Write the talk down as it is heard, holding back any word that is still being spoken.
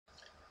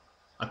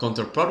A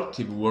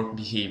counterproductive work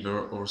behavior,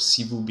 or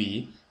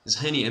CVB,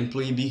 is any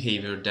employee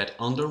behavior that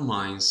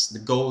undermines the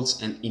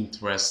goals and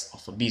interests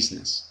of a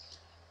business.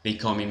 They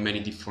come in many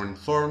different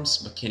forms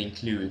but can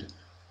include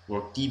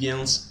work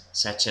deviance,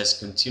 such as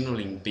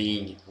continually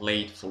being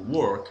late for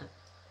work,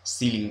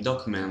 stealing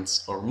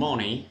documents or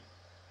money,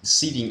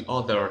 deceiving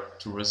others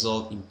to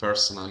result in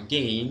personal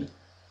gain,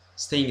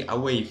 staying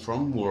away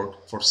from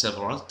work for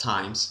several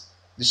times,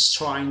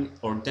 destroying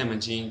or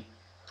damaging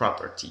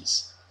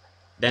properties.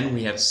 Then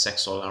we have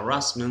sexual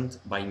harassment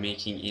by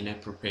making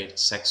inappropriate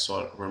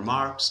sexual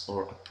remarks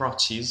or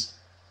approaches,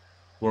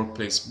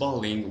 workplace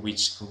bullying,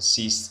 which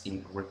consists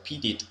in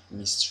repeated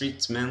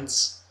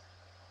mistreatments,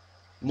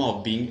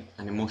 mobbing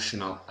and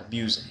emotional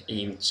abuse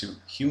aimed to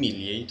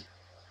humiliate,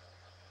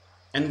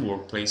 and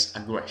workplace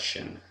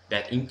aggression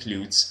that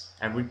includes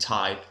every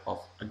type of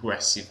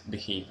aggressive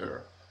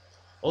behavior.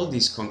 All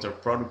these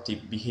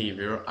counterproductive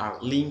behavior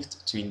are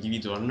linked to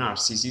individual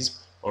narcissism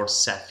or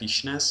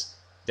selfishness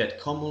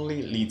that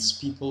commonly leads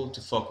people to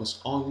focus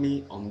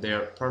only on their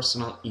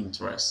personal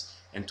interests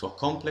and to a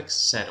complex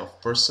set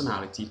of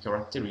personality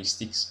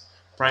characteristics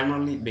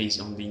primarily based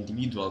on the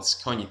individual's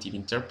cognitive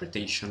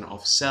interpretation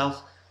of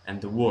self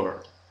and the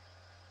world.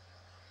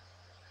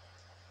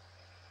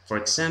 For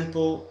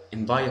example,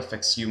 envy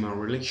affects human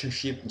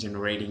relationship,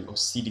 generating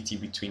hostility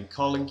between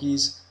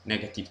colleagues,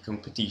 negative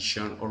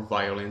competition, or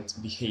violent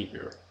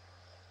behavior.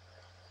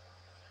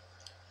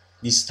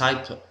 This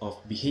type of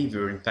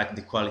behavior impacts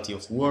the quality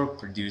of work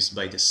produced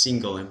by the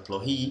single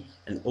employee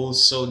and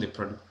also the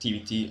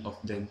productivity of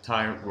the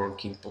entire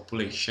working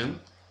population.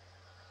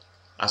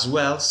 As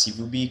well,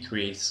 CVB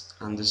creates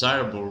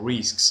undesirable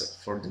risks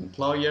for the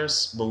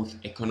employers, both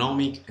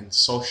economic and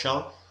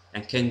social,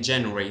 and can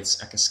generate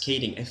a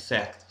cascading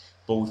effect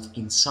both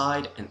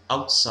inside and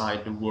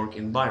outside the work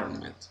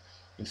environment.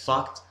 In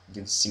fact,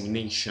 the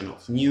dissemination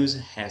of news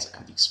has a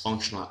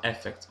dysfunctional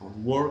effect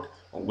on work,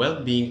 on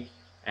well-being,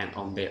 and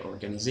on the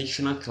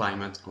organizational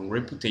climate, on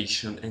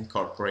reputation and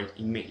corporate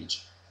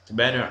image. To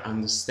better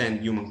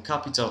understand human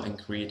capital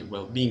and create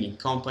well-being in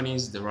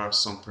companies, there are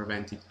some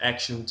preventive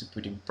actions to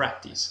put in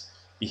practice.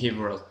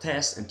 Behavioral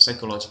tests and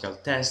psychological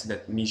tests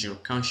that measure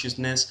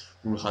consciousness,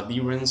 rule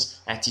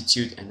adherence,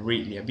 attitude, and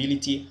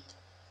reliability.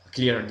 A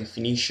clear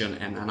definition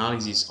and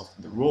analysis of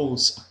the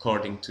roles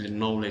according to the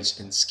knowledge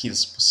and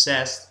skills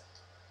possessed.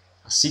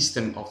 A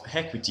system of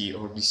equity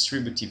or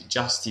distributive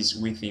justice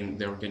within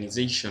the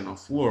organization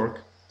of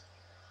work.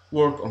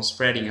 Work on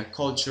spreading a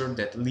culture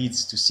that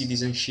leads to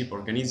citizenship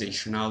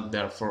organizational,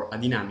 therefore a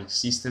dynamic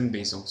system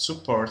based on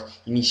support,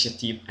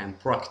 initiative, and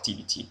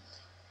proactivity.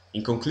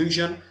 In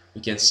conclusion, we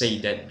can say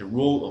that the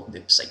role of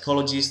the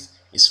psychologist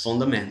is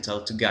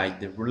fundamental to guide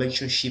the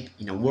relationship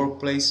in a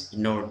workplace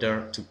in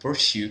order to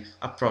pursue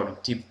a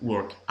productive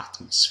work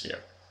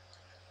atmosphere.